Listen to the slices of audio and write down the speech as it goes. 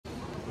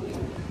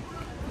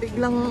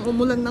Biglang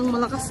umulan ng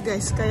malakas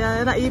guys,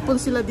 kaya naipon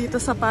sila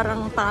dito sa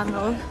parang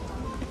tunnel.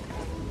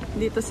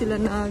 Dito sila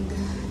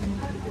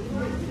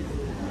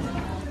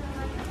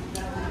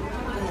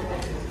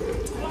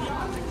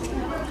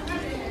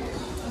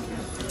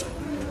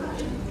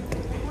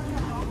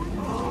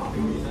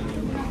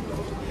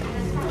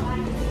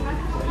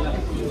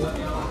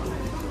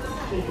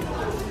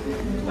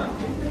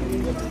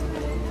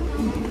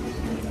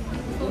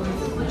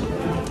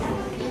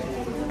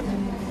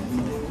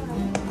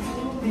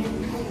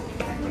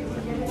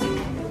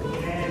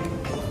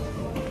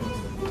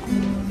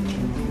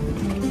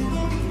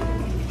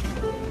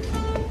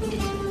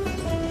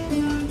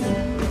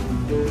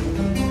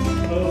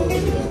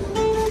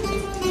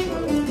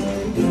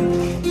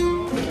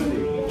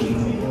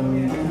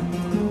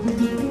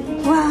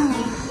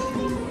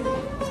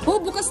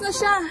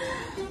siya.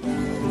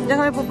 Diyan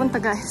kami pupunta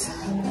guys.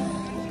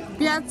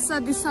 Piazza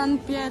di San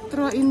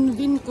Pietro in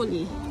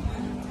Vincoli.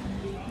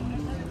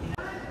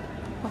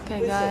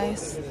 Okay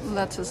guys,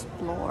 let's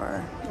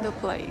explore the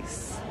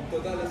place.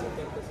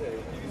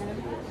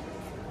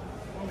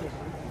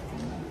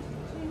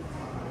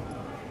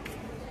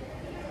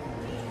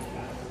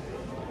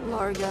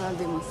 L'organo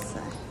di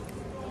Mosè.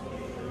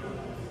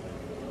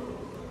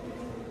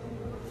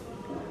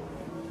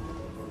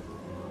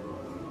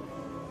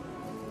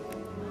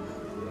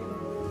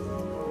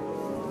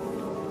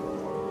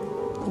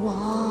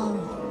 Wow!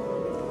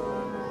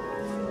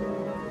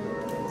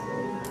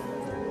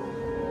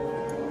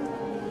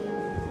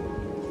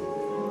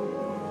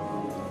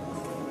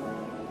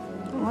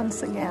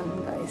 Once again,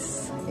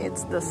 guys,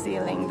 it's the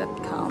ceiling that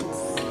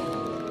counts.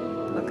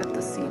 Look at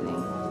the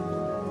ceiling.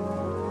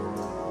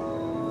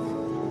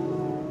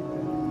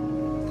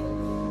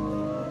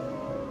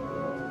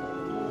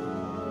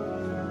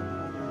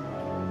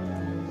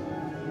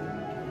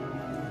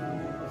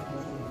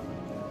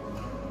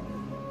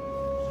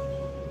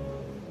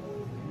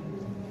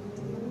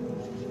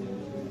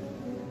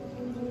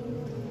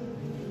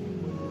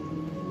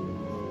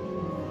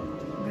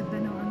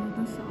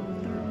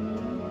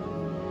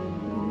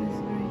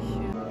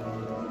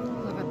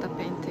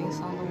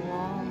 On the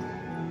wall.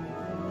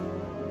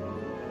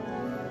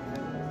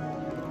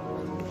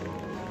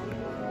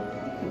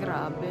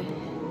 Grabe.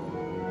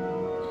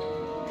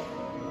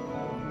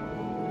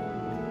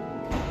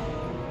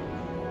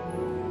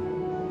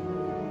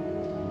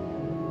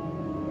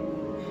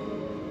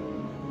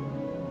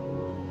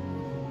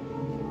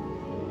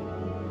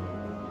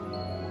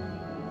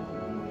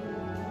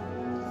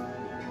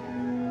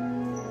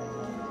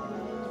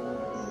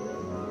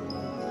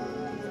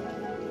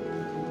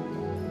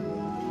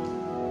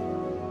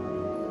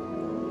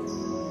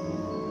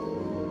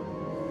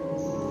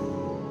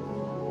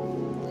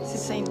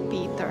 St.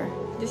 Peter.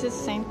 This is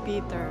St.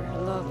 Peter.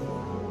 Look.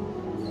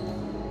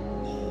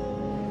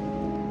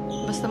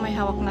 Basta may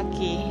hawak na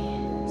key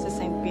sa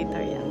St. Peter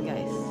yan,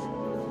 guys.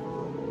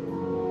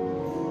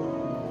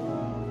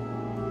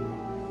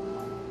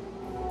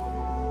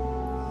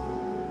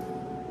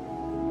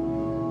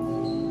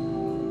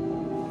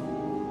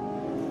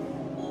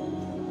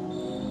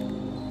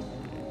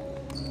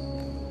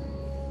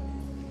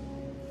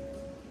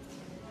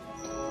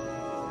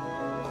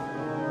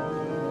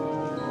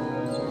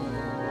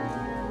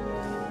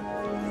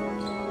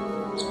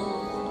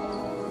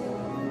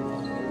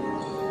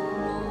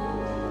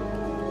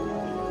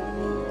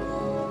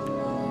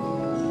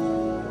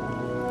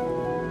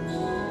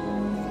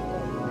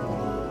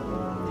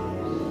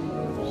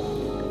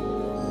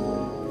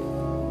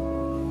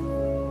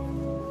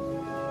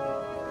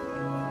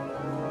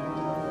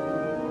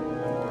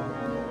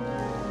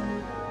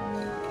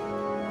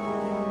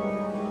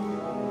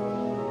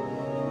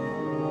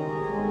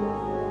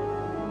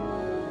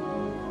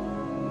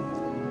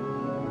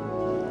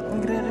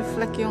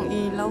 Nagre-reflect yung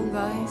ilaw,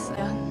 guys.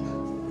 Ayan.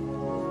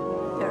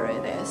 There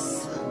it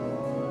is.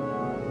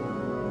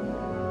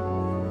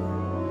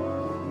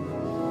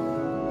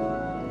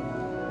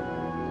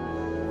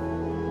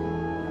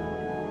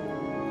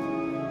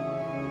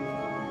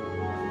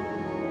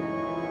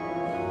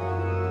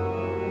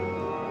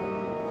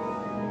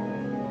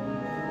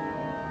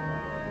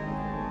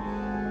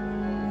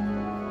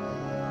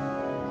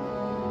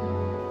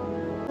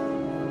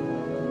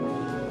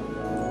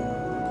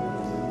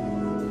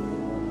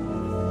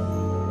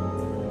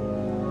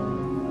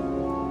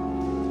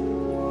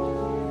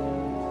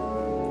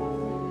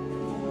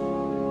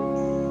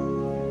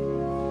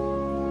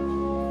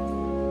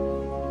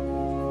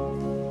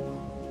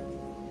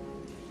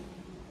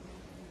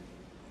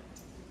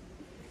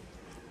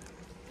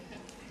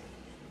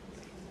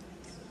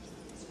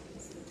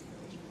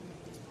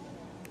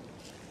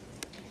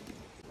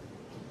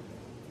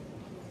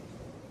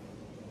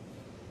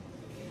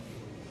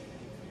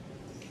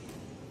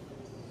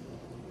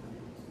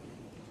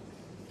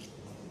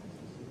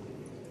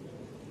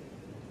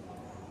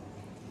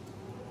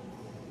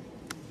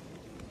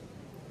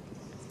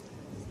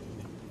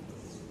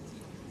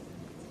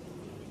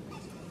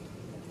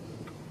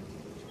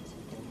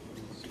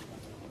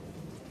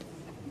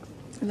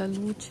 La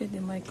luce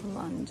di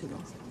Michelangelo.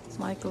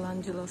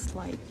 Michelangelo's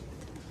light.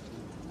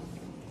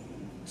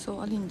 So,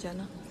 alin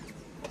dyan ah?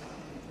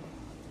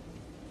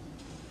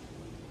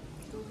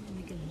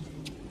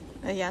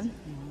 Ayan?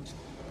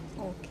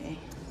 Okay.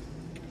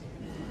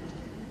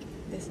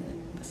 This is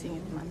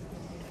pasingit man.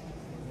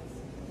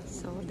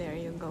 So, there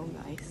you go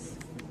guys.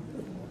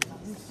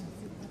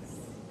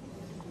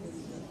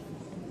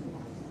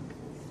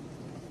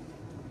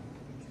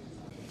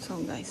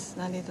 So guys,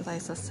 nandito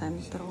tayo sa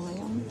sentro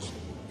ngayon.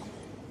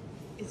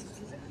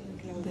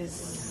 This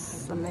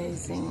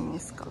amazing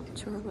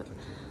sculpture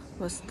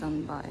was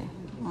done by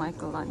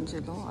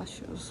Michelangelo as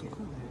usual.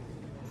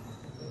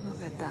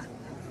 Look at that,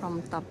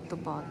 from top to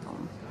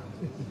bottom.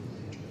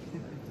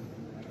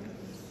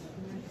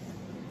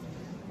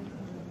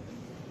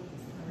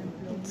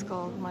 It's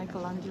called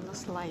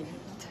Michelangelo's Light.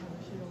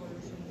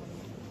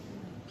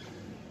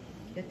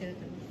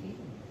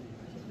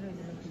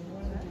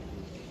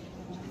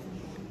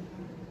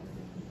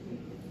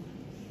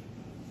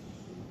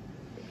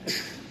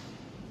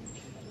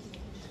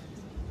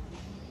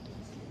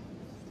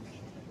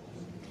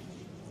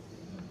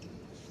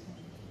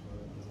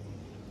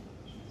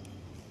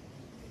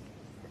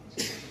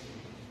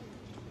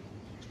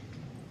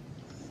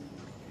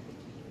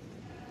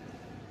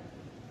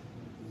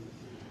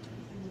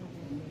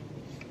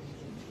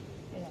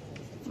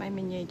 May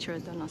miniature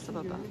doon sa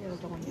baba.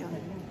 Yan.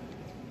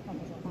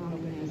 Mga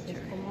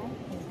miniature.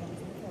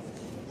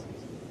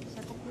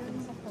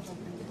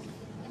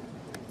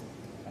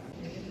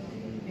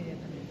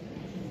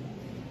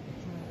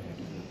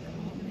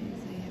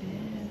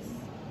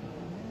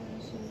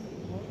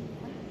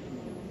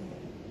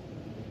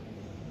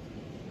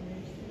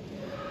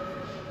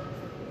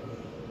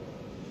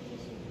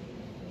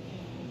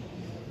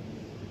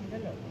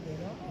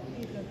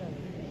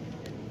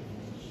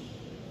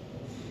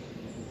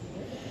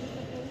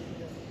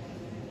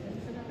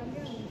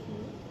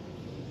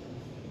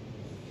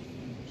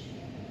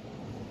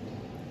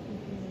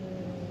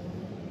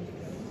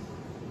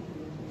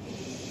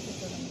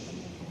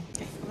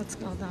 Let's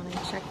go down and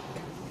check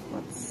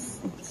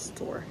what's in the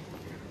store.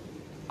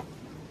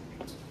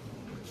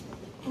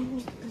 Oh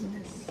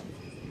goodness.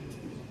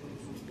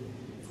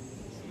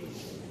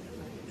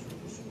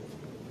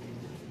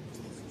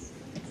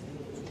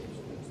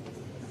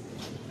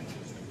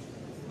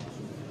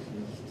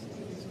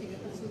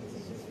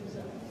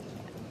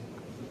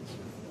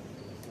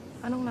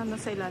 Anong nando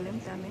sa ilalim,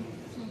 Tami?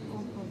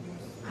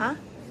 Ha?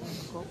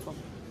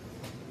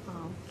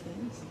 Ah, okay.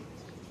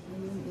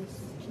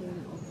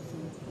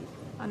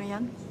 Ano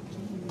yan?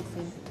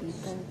 St.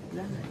 Peter.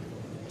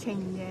 Chain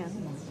yan.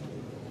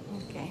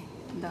 Okay.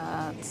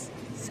 That's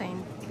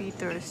St.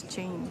 Peter's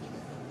chain.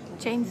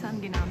 Chain saan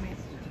ginamit?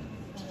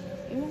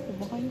 Ewan ko,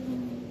 baka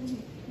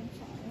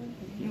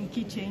yung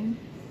keychain?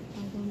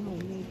 I don't know,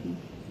 maybe.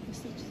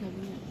 Basta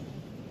sabi niya,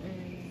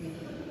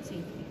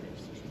 St.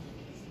 Peter's chain.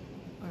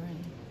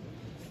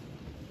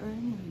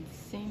 Urn with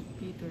St.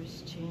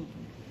 Peter's chain.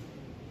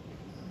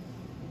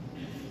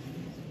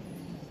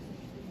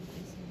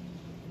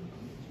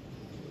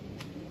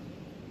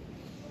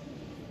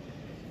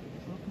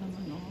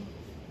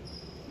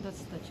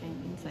 That's the chain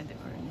inside the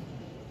urn.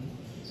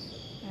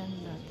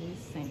 And that is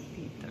St.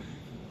 Peter.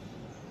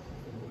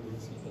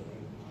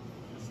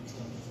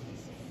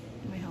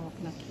 May hawak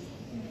na key.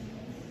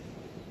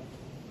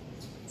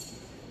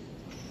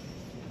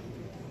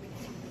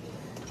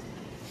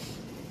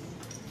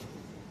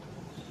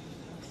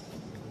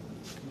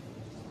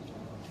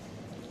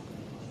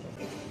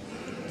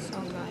 So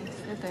guys,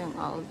 ito yung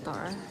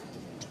altar.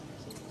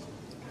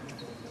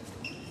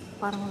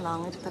 Parang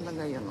langit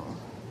talaga yun, oh.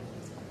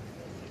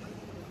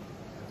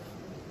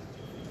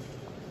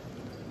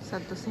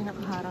 Sadto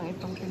sinakaharang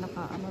itong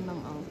pinakaano ng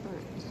altar.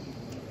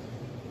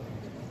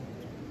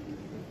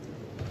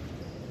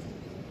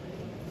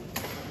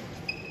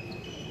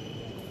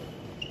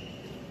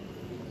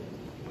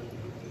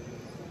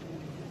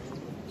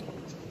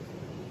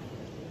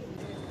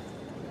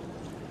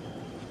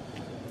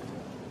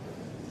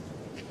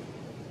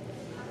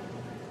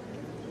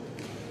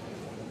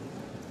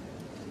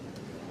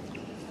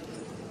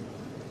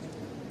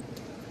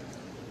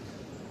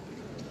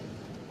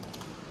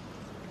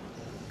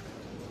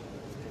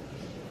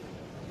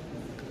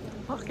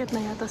 Bakit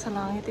na yata sa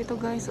langit ito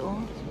guys, oh.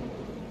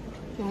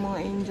 Yung mga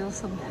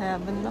angels of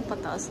heaven na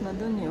pataas na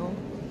dun yun.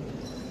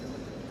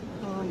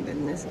 Oh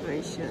goodness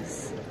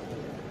gracious.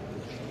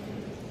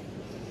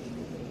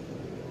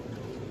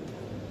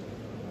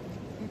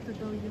 Ito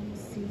daw yung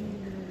scene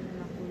na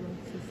nakulong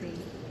si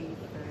St.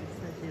 Peter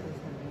sa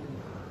Jerusalem.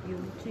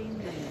 Yung chain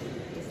na yun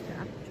is the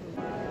actual.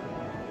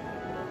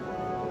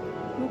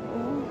 Look,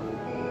 oh.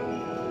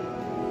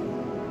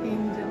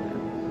 Angel.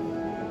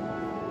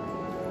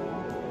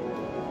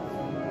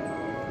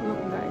 Look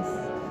guys.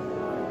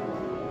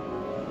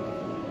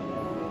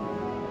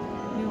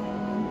 Yung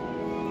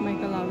may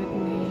kalawit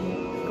ni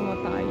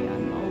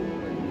kamatayan. Oh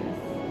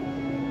goodness.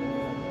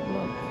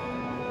 Look.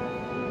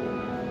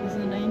 It's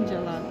an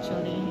angel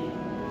actually.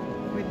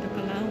 With the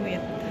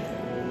kalawit.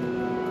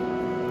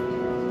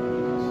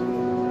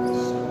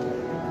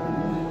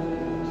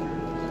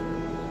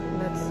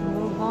 Let's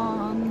move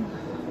on.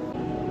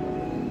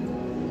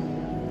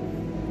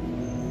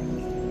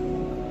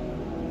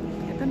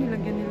 ito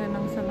nilagyan nila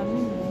ng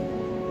salamin.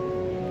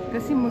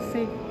 Kasi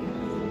mosaic.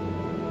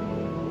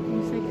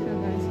 Mosaic siya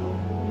guys.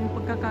 Yung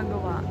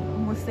pagkakagawa,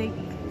 mosaic.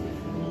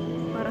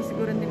 Para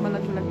siguro hindi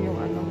malaglag yung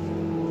ano,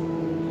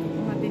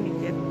 mga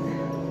dinikit.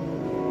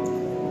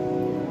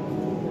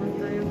 Buwan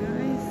tayo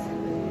guys.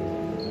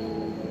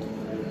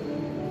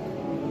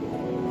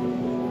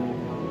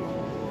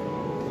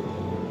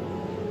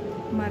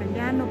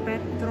 Mariano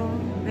Petro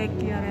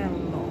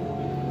Vecchiarello.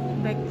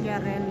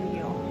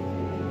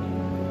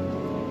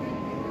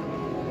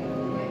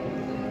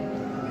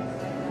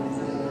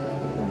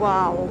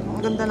 Wow,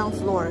 ang ganda ng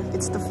floor.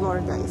 It's the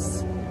floor,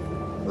 guys.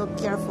 Look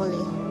carefully.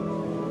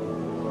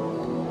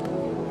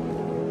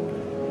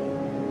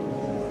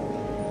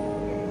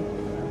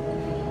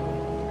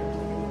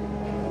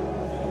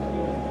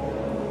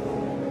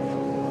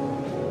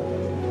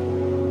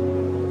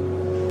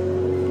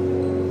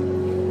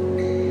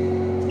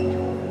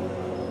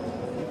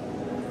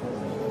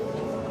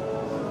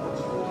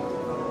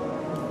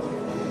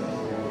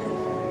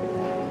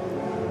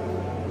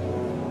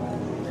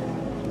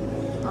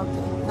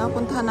 Okay,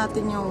 napuntahan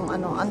natin yung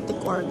ano,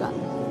 antique organ.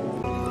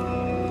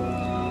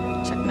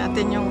 Check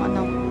natin yung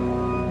ano,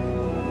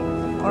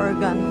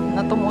 organ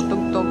na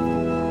tumutugtog.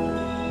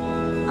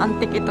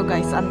 Antique ito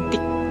guys,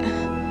 antique.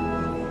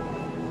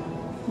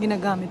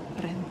 Ginagamit pa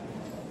rin.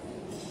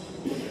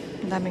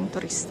 Daming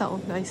turista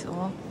guys,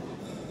 oh.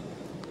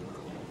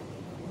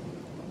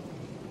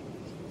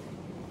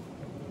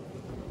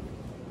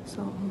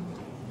 So,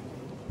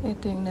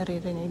 ito yung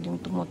naririnig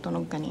yung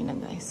tumutunog kanina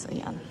guys.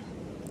 Ayan.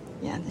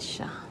 Yan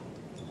siya.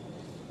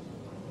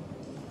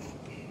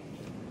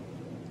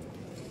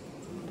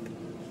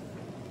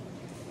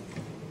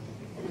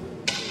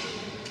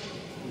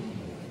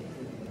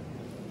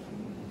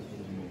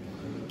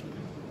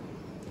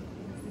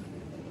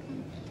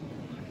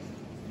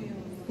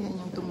 Yan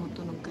yung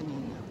tumutunog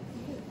kanina.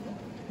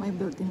 May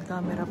built-in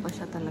camera pa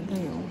siya talaga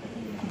yun.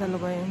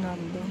 Dalawa yung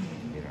nandun.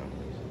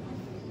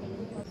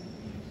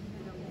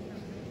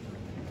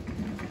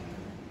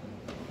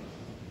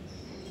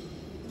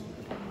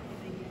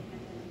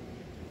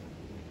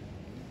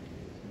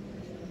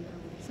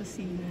 Sa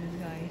ceiling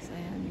guys,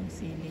 ayan yung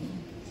ceiling.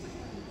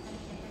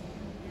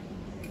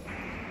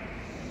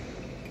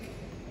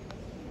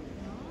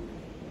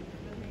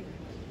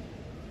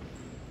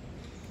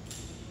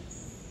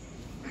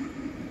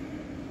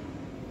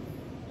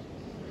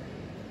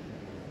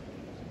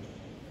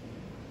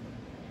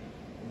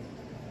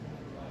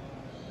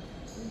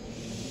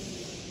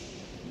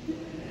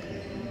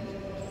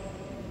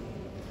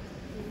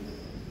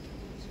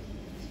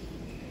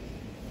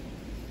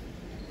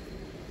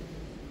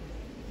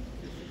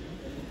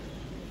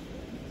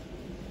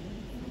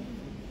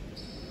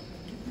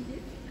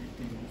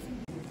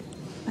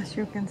 As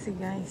you can see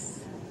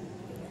guys,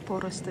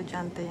 puro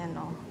estudyante yan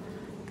oh.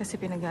 Kasi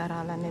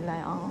pinag-aaralan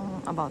nila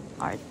ang about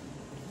art.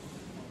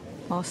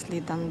 Mostly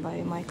done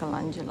by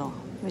Michelangelo,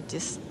 which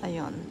is,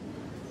 ayun,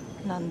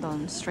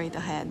 nandun, straight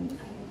ahead.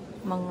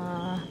 Mga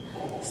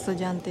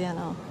estudyante yan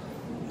oh.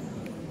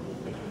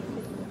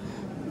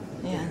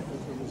 Ayan,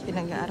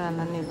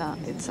 pinag-aaralan nila,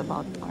 it's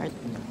about art.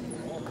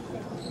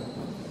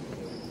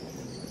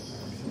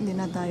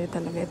 Dinadayo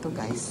talaga ito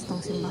guys,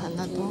 itong simbahan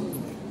na to.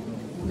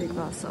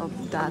 Because of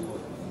that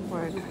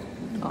work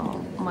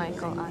of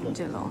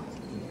Michelangelo.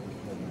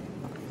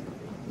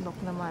 Look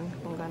naman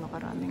kung gaano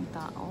karaming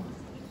tao.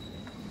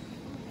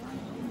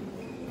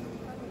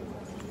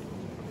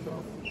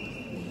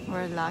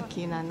 We're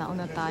lucky na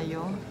nauna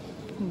tayo.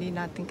 Hindi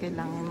natin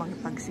kailangan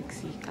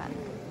magpagsiksikan.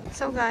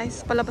 So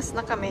guys, palabas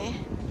na kami.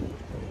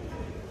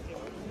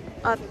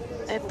 At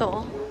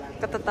eto,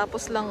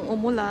 katatapos lang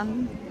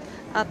umulan.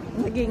 At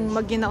naging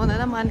maginaw na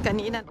naman.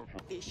 Kanina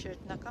t-shirt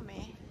na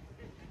kami.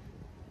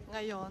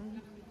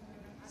 Ngayon,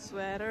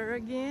 sweater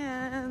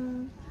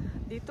again.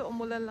 Dito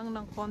umulan lang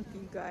ng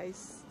konti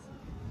guys.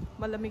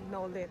 Malamig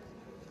na ulit.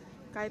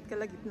 Kahit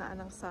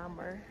kalagitnaan ng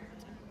summer.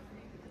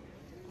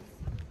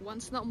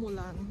 Once na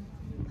umulan,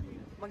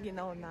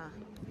 maginaw na.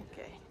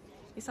 Okay.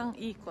 Isang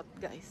ikot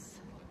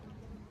guys.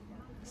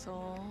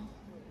 So,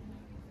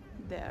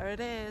 there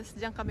it is.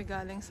 Diyan kami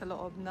galing sa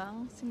loob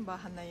ng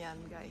simbahan na yan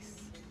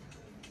guys.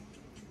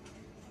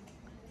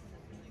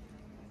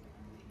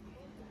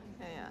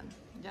 Ayan.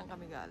 Diyan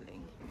kami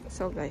galing.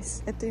 So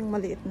guys, ito yung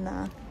maliit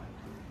na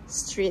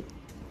street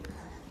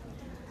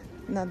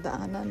na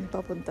daanan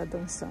papunta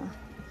dun sa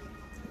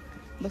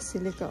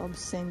Basilica of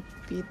St.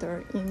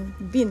 Peter in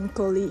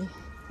Vincoli.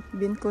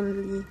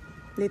 Vincoli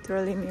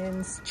literally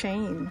means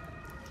chain.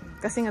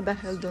 Kasi nga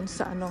dahil dun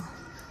sa ano,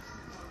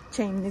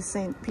 chain ni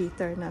St.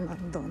 Peter na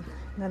nandun,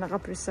 na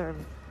nakapreserve.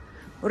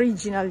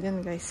 Original yun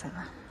guys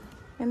ha.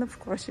 And of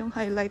course, yung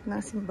highlight ng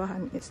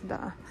simbahan is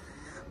the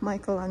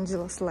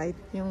Michelangelo's light,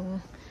 yung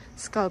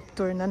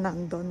sculpture na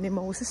nandun ni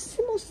Moses. Si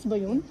Moses ba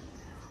yun?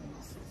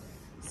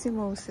 Si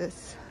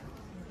Moses.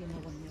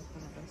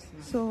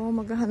 So,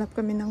 maghahanap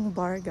kami ng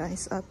bar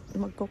guys at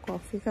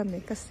magko-coffee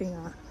kami kasi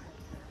nga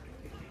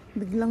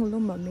biglang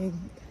lumamig.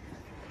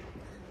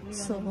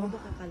 So,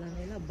 akala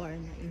nila bar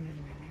na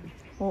inuman.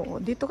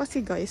 Oo, dito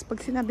kasi guys, pag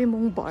sinabi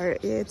mong bar,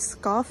 it's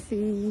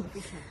coffee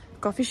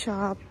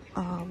shop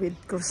with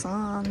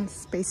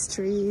croissants,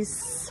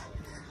 pastries.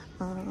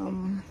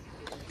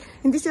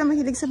 Hindi sila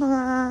mahilig sa mga,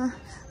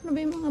 ano ba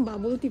yung mga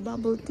bubble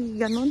tea,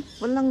 ganon.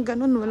 Walang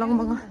ganon, walang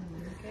mga,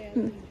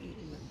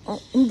 oh,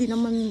 hindi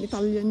naman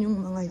Italian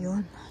yung mga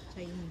yon.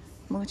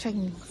 Mga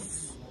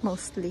Chinese,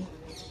 mostly.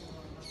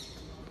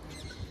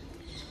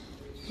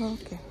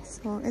 Okay,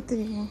 so ito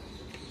yung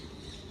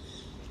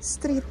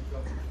street,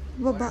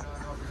 baba.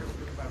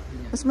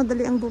 Mas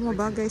madali ang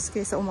bumaba guys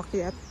kaysa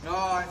umakyat.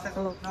 Okay.